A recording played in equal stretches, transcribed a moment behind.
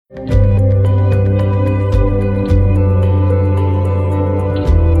Hi,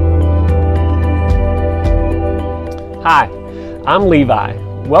 I'm Levi.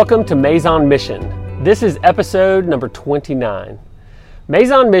 Welcome to Maison Mission. This is episode number 29.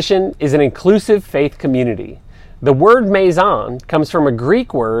 Maison Mission is an inclusive faith community. The word Maison comes from a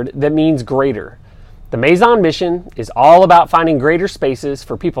Greek word that means greater. The Maison Mission is all about finding greater spaces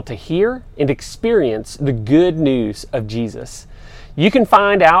for people to hear and experience the good news of Jesus. You can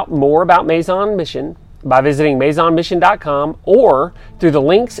find out more about Maison Mission by visiting maisonmission.com or through the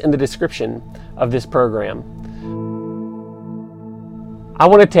links in the description of this program. I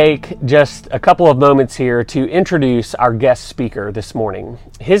want to take just a couple of moments here to introduce our guest speaker this morning.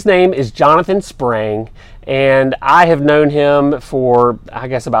 His name is Jonathan Sprang, and I have known him for,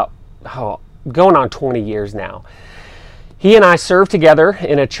 about going on 20 years now. He and I served together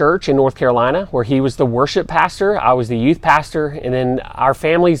in a church in North Carolina where he was the worship pastor, I was the youth pastor, and then our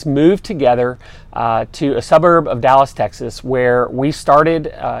families moved together to a suburb of Dallas, Texas, where we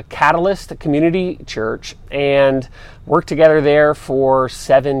started Catalyst Community Church and worked together there for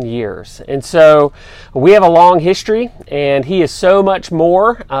 7 years. And so we have a long history, and he is so much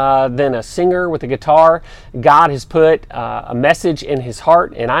more than a singer with a guitar. God has put a message in his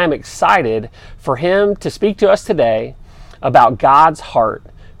heart, and I am excited for him to speak to us today about God's heart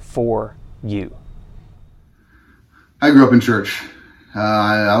for you. I grew up in church.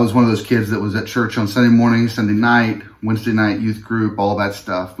 I was one of those kids that was at church on Sunday morning, Sunday night, Wednesday night youth group, all that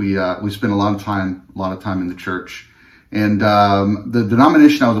stuff. We spent a lot of time in the church. And the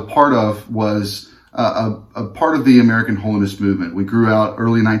denomination I was a part of was a part of the American Holiness Movement. We grew out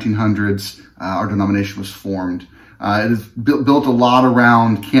early 1900s. Our denomination was formed. It is built a lot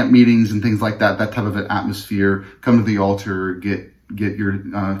around camp meetings and things like that type of an atmosphere. Come to the altar, get your,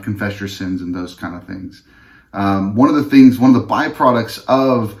 confess your sins and those kind of things. One of the byproducts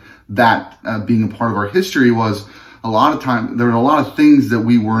of that being a part of our history was there were a lot of things that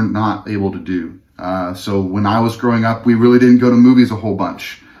we were not able to do. So when I was growing up, we really didn't go to movies a whole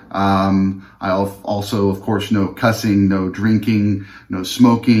bunch. I also, of course, no cussing, no drinking, no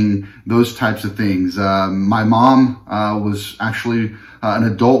smoking, those types of things. My mom was actually an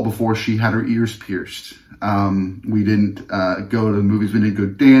adult before she had her ears pierced. We didn't go to the movies, we didn't go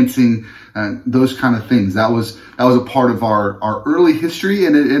dancing, those kind of things. That was a part of our early history,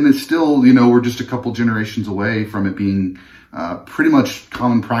 and it's still, we're just a couple generations away from it being pretty much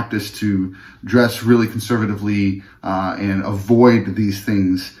common practice to dress really conservatively and avoid these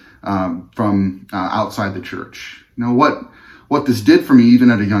things from outside the church. What this did for me, even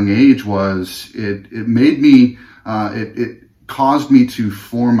at a young age, was it made me, it caused me to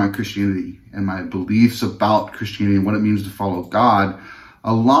form my Christianity and my beliefs about Christianity and what it means to follow God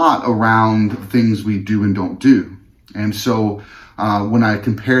a lot around things we do and don't do. And so when I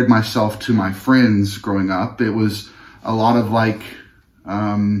compared myself to my friends growing up, it was a lot of like,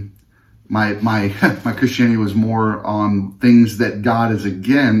 my Christianity was more on things that God is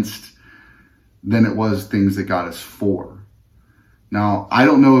against than it was things that God is for. Now, I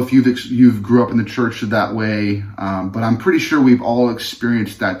don't know if you've grew up in the church that way, but I'm pretty sure we've all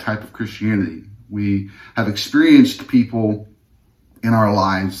experienced that type of Christianity. We have experienced people in our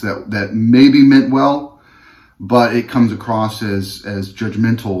lives that maybe meant well, but it comes across as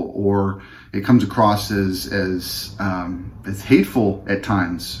judgmental, or it comes across as hateful at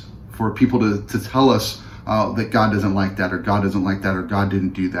times for people to tell us that God doesn't like that, or God doesn't like that, or God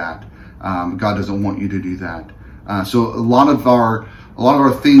didn't do that. God doesn't want you to do that. So a lot of our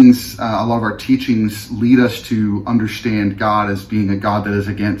things, a lot of our teachings lead us to understand God as being a God that is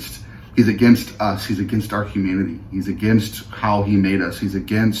He's against us. He's against our humanity. He's against how he made us. He's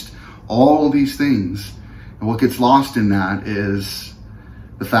against all of these things. And what gets lost in that is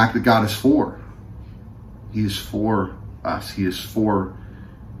the fact that God is for. He is for us. He is for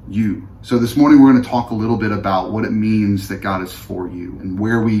you. So this morning we're going to talk a little bit about what it means that God is for you and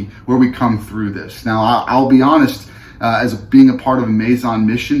where we come through this. Now, I'll be honest, as being a part of a Maison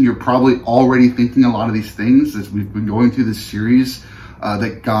Mission, you're probably already thinking a lot of these things as we've been going through this series,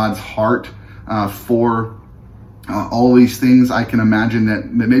 that God's heart for all these things. I can imagine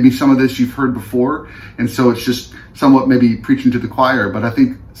that maybe some of this you've heard before, and so it's just somewhat maybe preaching to the choir. But I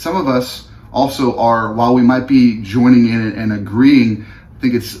think some of us also are, while we might be joining in and agreeing, I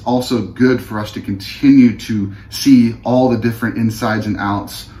think it's also good for us to continue to see all the different insides and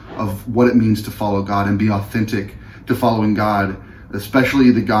outs of what it means to follow God and be authentic to following God, especially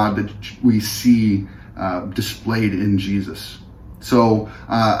the God that we see displayed in Jesus. So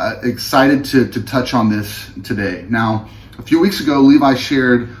excited to touch on this today. Now, A few weeks ago, Levi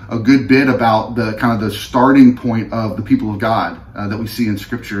shared a good bit about the kind of the starting point of the people of God that we see in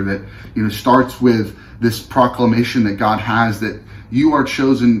Scripture, that starts with this proclamation that God has, that you are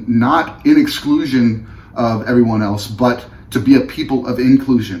chosen not in exclusion of everyone else, but to be a people of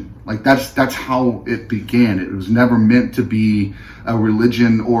inclusion. Like that's how it began. It was never meant to be a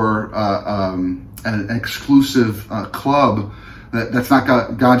religion or an exclusive club. That's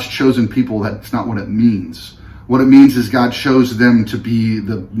not God's chosen people. That's not what it means. What it means is God chose them to be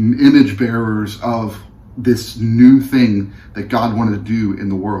the image bearers of this new thing that God wanted to do in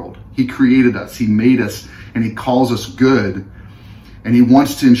the world. He created us, He made us, and He calls us good. And He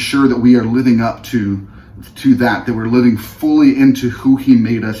wants to ensure that we are living up to that we're living fully into who He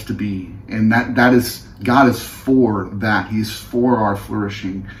made us to be. And that is, God is for that. He's for our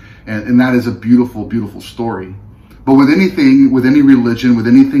flourishing. And that is a beautiful, beautiful story. But with anything, with any religion, with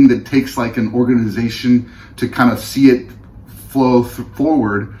anything that takes like an organization to kind of see it flow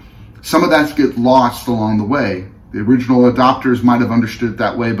forward, some of that gets lost along the way. The original adopters might have understood it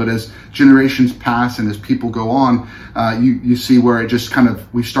that way, but as generations pass and as people go on, you see where it just kind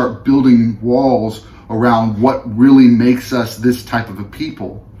of, we start building walls around what really makes us this type of a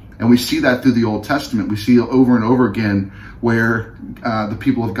people. And we see that through the Old Testament. We see over and over again where the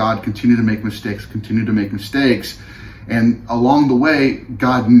people of God continue to make mistakes. And along the way,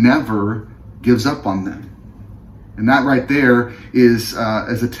 God never gives up on them. And that right there is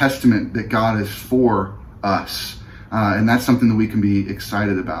a testament that God is for us. And that's something that we can be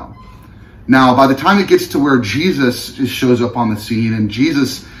excited about. Now, by the time it gets to where Jesus shows up on the scene and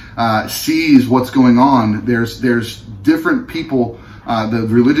Jesus sees what's going on, there's different people. The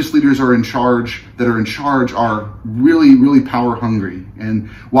religious leaders that are in charge are really, really power hungry. And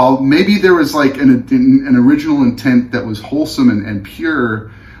while maybe there was like an original intent that was wholesome and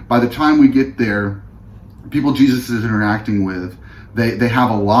pure, by the time we get there, people Jesus is interacting with, they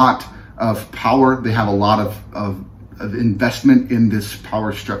have a lot of power. They have a lot of investment in this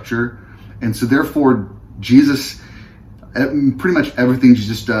power structure. And so therefore, Jesus, pretty much everything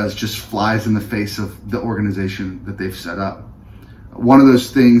Jesus does just flies in the face of the organization that they've set up. One of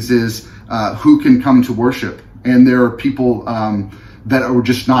those things is who can come to worship. And there are people that are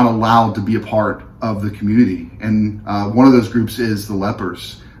just not allowed to be a part of the community. And one of those groups is the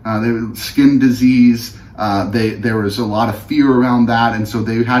lepers. Skin disease, there was a lot of fear around that. And so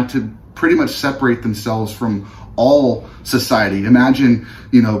they had to pretty much separate themselves from all society. Imagine,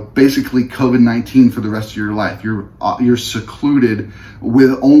 basically COVID-19 for the rest of your life. You're secluded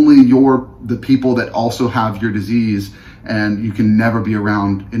with only the people that also have your disease, and you can never be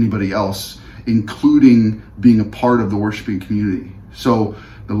around anybody else, including being a part of the worshiping community. So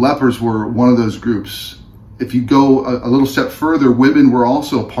the lepers were one of those groups. If you go a little step further, women were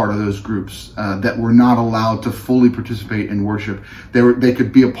also a part of those groups that were not allowed to fully participate in worship. They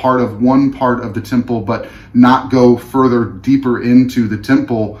could be a part of one part of the temple, but not go further deeper into the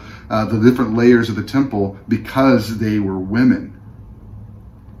temple, the different layers of the temple, because they were women.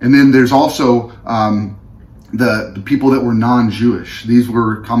 And then there's also the people that were non-Jewish. These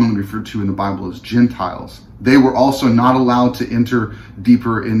were commonly referred to in the Bible as Gentiles. They were also not allowed to enter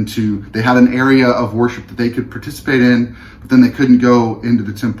deeper into, they had an area of worship that they could participate in, but then they couldn't go into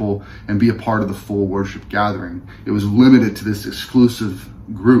the temple and be a part of the full worship gathering. It was limited to this exclusive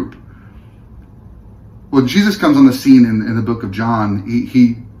group. When Jesus comes on the scene in the book of John,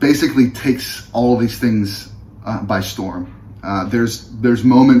 he basically takes all of these things by storm. There's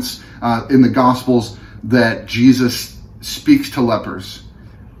moments in the Gospels that Jesus speaks to lepers.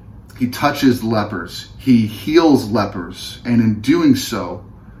 He touches lepers. He heals lepers. And in doing so,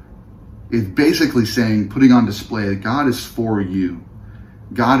 it's basically saying, putting on display that God is for you.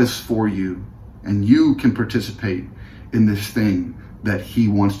 God is for you. And you can participate in this thing that He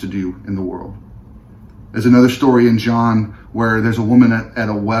wants to do in the world. There's another story in John where there's a woman at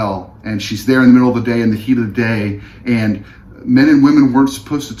a well, and she's there in the middle of the day, in the heat of the day, and men and women weren't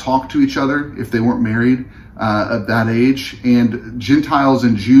supposed to talk to each other if they weren't married at that age. And Gentiles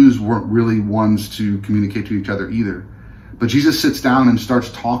and Jews weren't really ones to communicate to each other either. But Jesus sits down and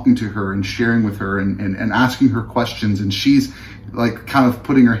starts talking to her and sharing with her and asking her questions. And she's like kind of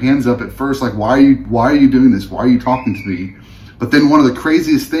putting her hands up at first, like, why are you doing this? Why are you talking to me? But then one of the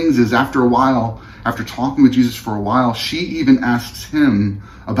craziest things is after after talking with Jesus for a while, she even asks him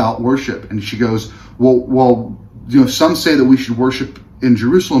about worship. And she goes, well, some say that we should worship in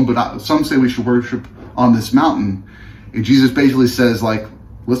Jerusalem, but some say we should worship on this mountain. And Jesus basically says, like,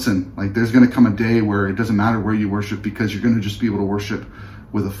 listen, like there's going to come a day where it doesn't matter where you worship, because you're going to just be able to worship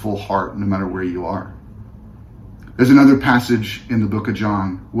with a full heart no matter where you are. There's another passage in the book of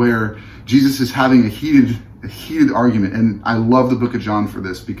John where Jesus is having a heated a heated argument. And I love the book of John for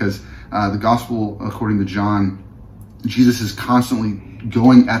this, because the gospel according to John, Jesus is constantly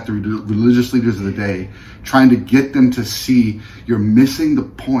going at the religious leaders of the day, trying to get them to see, you're missing the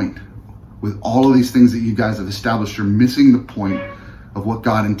point with all of these things that you guys have established. You're missing the point of what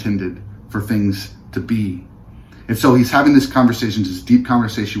God intended for things to be. And so he's having this conversation, this deep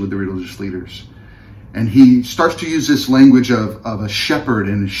conversation with the religious leaders. And he starts to use this language of a shepherd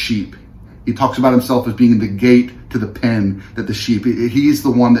and a sheep. He talks about himself as being the gate to the pen, that the sheep, he's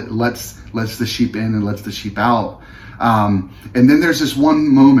the one that lets the sheep in and lets the sheep out. And then there's this one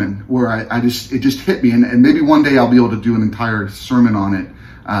moment where it just hit me, and maybe one day I'll be able to do an entire sermon on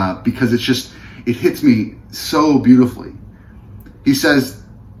it, because it hits me so beautifully. He says,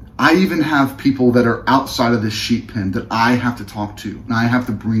 I even have people that are outside of this sheep pen that I have to talk to, and I have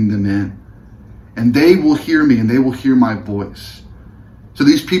to bring them in. And they will hear me, and they will hear my voice. So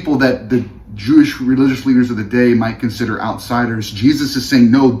these people that the Jewish religious leaders of the day might consider outsiders, Jesus is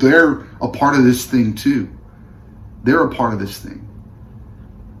saying, no, they're a part of this thing too. They're a part of this thing.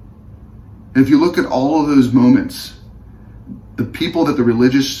 And if you look at all of those moments, the people that the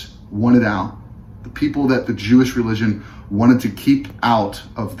religious wanted out, the people that the Jewish religion wanted to keep out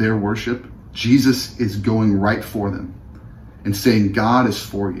of their worship, Jesus is going right for them and saying, God is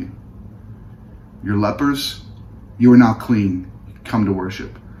for you. You're lepers, you are now clean. Come to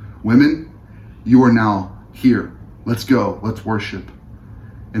worship. Women, you are now here. Let's go. Let's worship.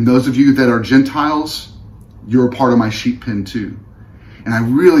 And those of you that are Gentiles, you're a part of my sheep pen too. And I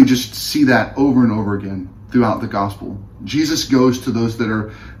really just see that over and over again throughout the gospel. Jesus goes to those that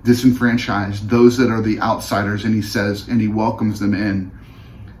are disenfranchised, those that are the outsiders, and he says, and he welcomes them in.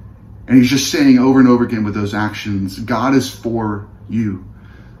 And he's just saying over and over again with those actions, God is for you.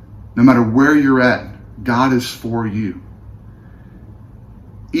 No matter where you're at, God is for you.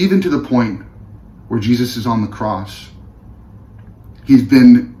 Even to the point where Jesus is on the cross. He's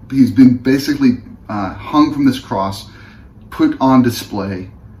been basically hung from this cross, put on display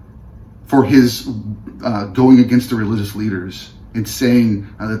for his going against the religious leaders and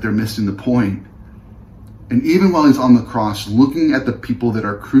saying that they're missing the point. And even while he's on the cross, looking at the people that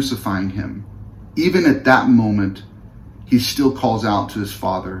are crucifying him, even at that moment, he still calls out to his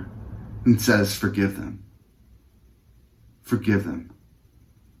Father and says, forgive them. Forgive them.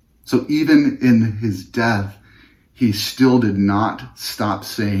 So even in his death, he still did not stop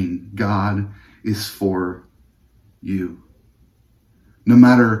saying, God is for you. No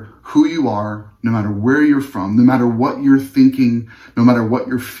matter who you are, no matter where you're from, no matter what you're thinking, no matter what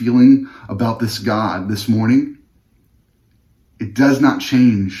you're feeling about this God this morning, it does not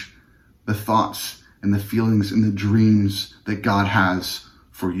change the thoughts and the feelings and the dreams that God has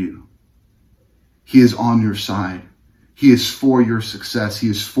for you. He is on your side. He is for your success. He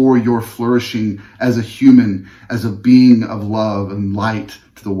is for your flourishing as a human, as a being of love and light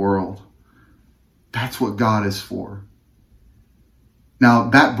to the world. That's what God is for.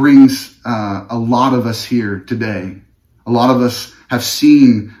 Now, that brings a lot of us here today. A lot of us have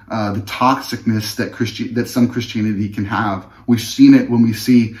seen the toxicness that some Christianity can have. We've seen it when we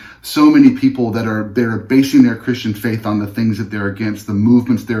see so many people that are basing their Christian faith on the things that they're against, the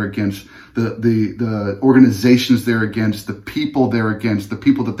movements they're against, the organizations they're against, the people they're against, the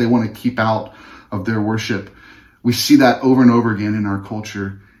people that they want to keep out of their worship. We see that over and over again in our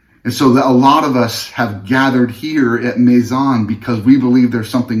culture. And so a lot of us have gathered here at Maison because we believe there's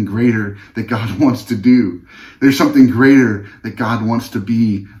something greater that God wants to do. There's something greater that God wants to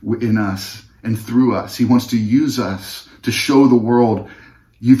be in us and through us. He wants to use us to show the world,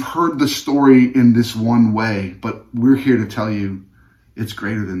 you've heard the story in this one way, but we're here to tell you it's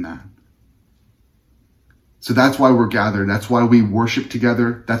greater than that. So that's why we're gathered. That's why we worship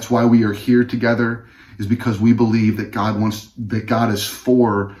together. That's why we are here together, is because we believe that God is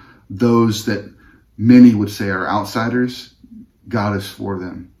for those that many would say are outsiders. God is for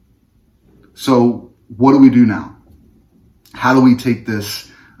them. So what do we do now? How do we take this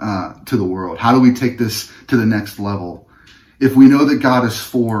to the world? How do we take this to the next level? If we know that God is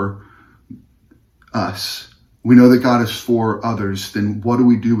for us, we know that God is for others, then what do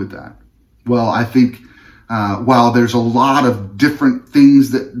we do with that? Well, I think while there's a lot of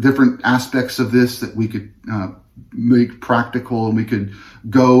different aspects of this that we could make practical, and we could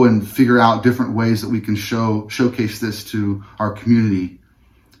go and figure out different ways that we can showcase this to our community,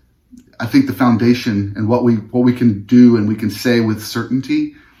 I think the foundation and what we can do and we can say with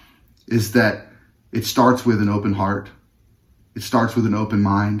certainty is that it starts with an open heart. It starts with an open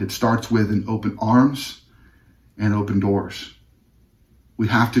mind. It starts with an open arms and open doors. We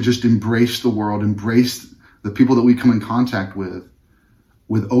have to just embrace the world, embrace the people that we come in contact with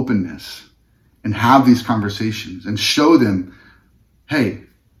openness, and have these conversations and show them, hey,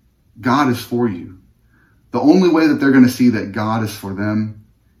 God is for you. The only way that they're going to see that God is for them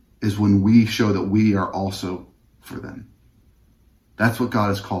is when we show that we are also for them. That's what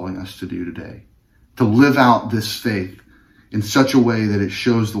God is calling us to do today, to live out this faith in such a way that it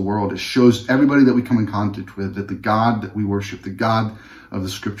shows the world, it shows everybody that we come in contact with that the God that we worship, the God of the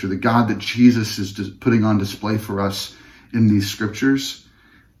scripture, the God that Jesus is putting on display for us in these scriptures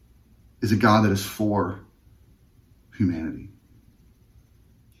is a God that is for humanity.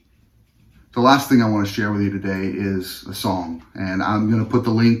 The last thing I want to share with you today is a song, and I'm going to put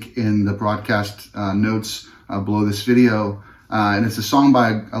the link in the broadcast notes below this video, and it's a song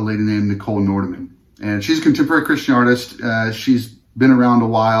by a lady named Nicole Nordeman, and she's a contemporary Christian artist. She's been around a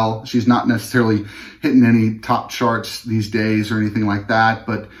while. She's not necessarily hitting any top charts these days or anything like that,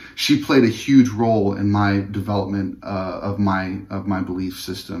 but she played a huge role in my development of my belief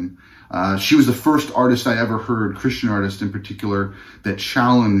system. She was the first artist I ever heard, Christian artist in particular, that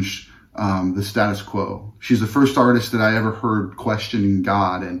challenged the status quo. She's the first artist that I ever heard questioning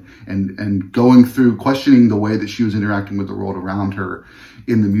God and going through questioning the way that she was interacting with the world around her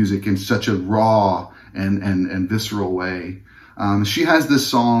in the music in such a raw and visceral way. She has this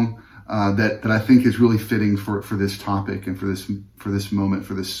song that I think is really fitting for this topic and for this moment,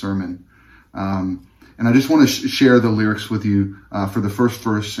 for this sermon. And I just want to share the lyrics with you for the first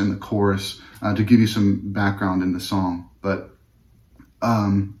verse and the chorus to give you some background in the song. But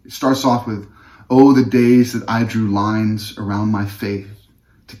it starts off with, "Oh, the days that I drew lines around my faith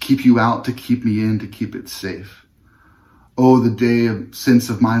to keep you out, to keep me in, to keep it safe. Oh, the day of sense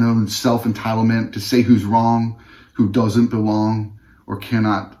of mine own self-entitlement to say who's wrong, who doesn't belong or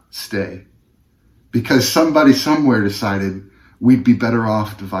cannot stay. Because somebody somewhere decided we'd be better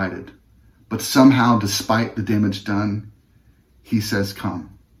off divided. But somehow, despite the damage done, he says,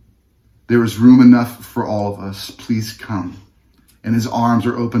 come. There is room enough for all of us. Please come. And his arms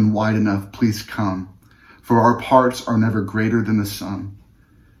are open wide enough. Please come. For our parts are never greater than the sun.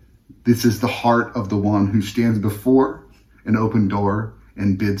 This is the heart of the one who stands before an open door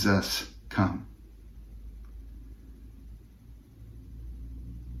and bids us come."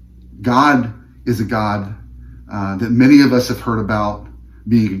 God is a God that many of us have heard about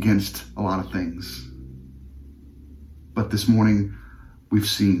being against a lot of things. But this morning, we've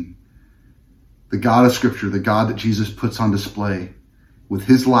seen the God of Scripture, the God that Jesus puts on display with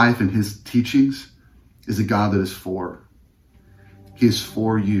his life and his teachings, is a God that is for. He is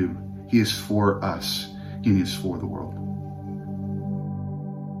for you. He is for us. And he is for the world.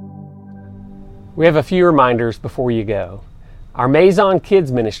 We have a few reminders before you go. Our Maison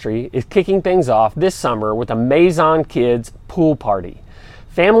Kids Ministry is kicking things off this summer with a Maison Kids pool party.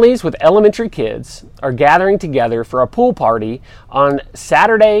 Families with elementary kids are gathering together for a pool party on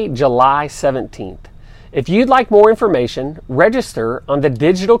Saturday, July 17th. If you'd like more information, register on the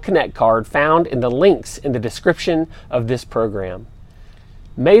Digital Connect card found in the links in the description of this program.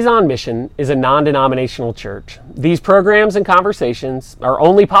 Maison Mission is a non-denominational church. These programs and conversations are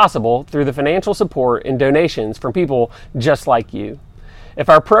only possible through the financial support and donations from people just like you. If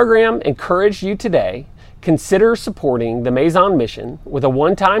our program encouraged you today, consider supporting the Maison Mission with a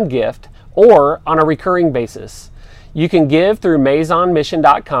one-time gift or on a recurring basis. You can give through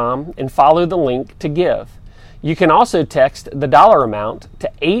MaisonMission.com and follow the link to give. You can also text the dollar amount to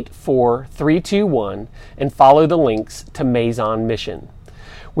 84321 and follow the links to Maison Mission.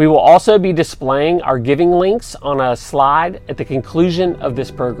 We will also be displaying our giving links on a slide at the conclusion of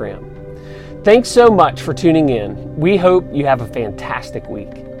this program. Thanks so much for tuning in. We hope you have a fantastic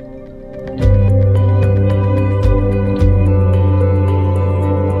week.